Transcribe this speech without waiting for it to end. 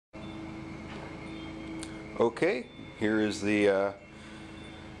Okay, here is the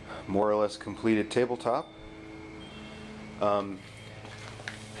more or less completed tabletop. Remember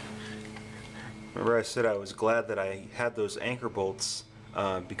I said I was glad that I had those anchor bolts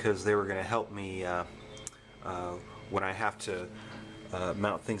because they were going to help me when I have to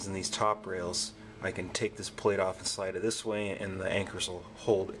mount things in these top rails. I can take this plate off and slide it this way and the anchors will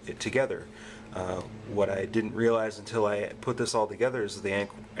hold it together. What I didn't realize until I put this all together is the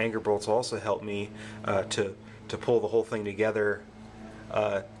anchor bolts also help me to pull the whole thing together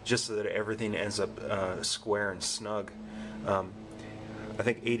just so that everything ends up square and snug. I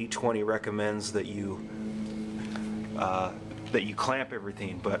think 80-20 recommends that you clamp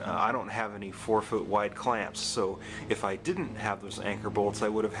everything, but I don't have any 4-foot wide clamps, so if I didn't have those anchor bolts I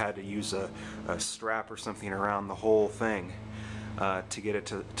would have had to use a strap or something around the whole thing to get it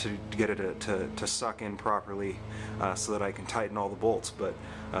to suck in properly so that I can tighten all the bolts, but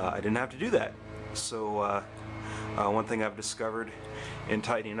I didn't have to do that. So one thing I've discovered in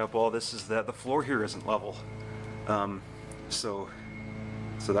tightening up all this is that the floor here isn't level, so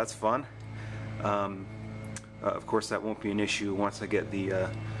that's fun. Of course that won't be an issue once I get the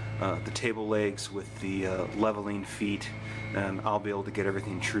table legs with the leveling feet, and I'll be able to get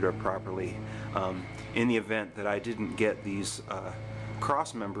everything trued up properly. In the event that I didn't get these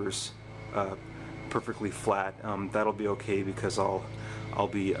cross members perfectly flat, that'll be okay because I'll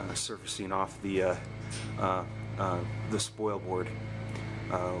be surfacing off the spoil board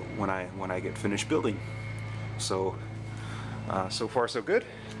when I get finished building. So so far so good.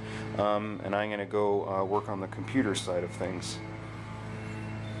 And I'm going to go work on the computer side of things.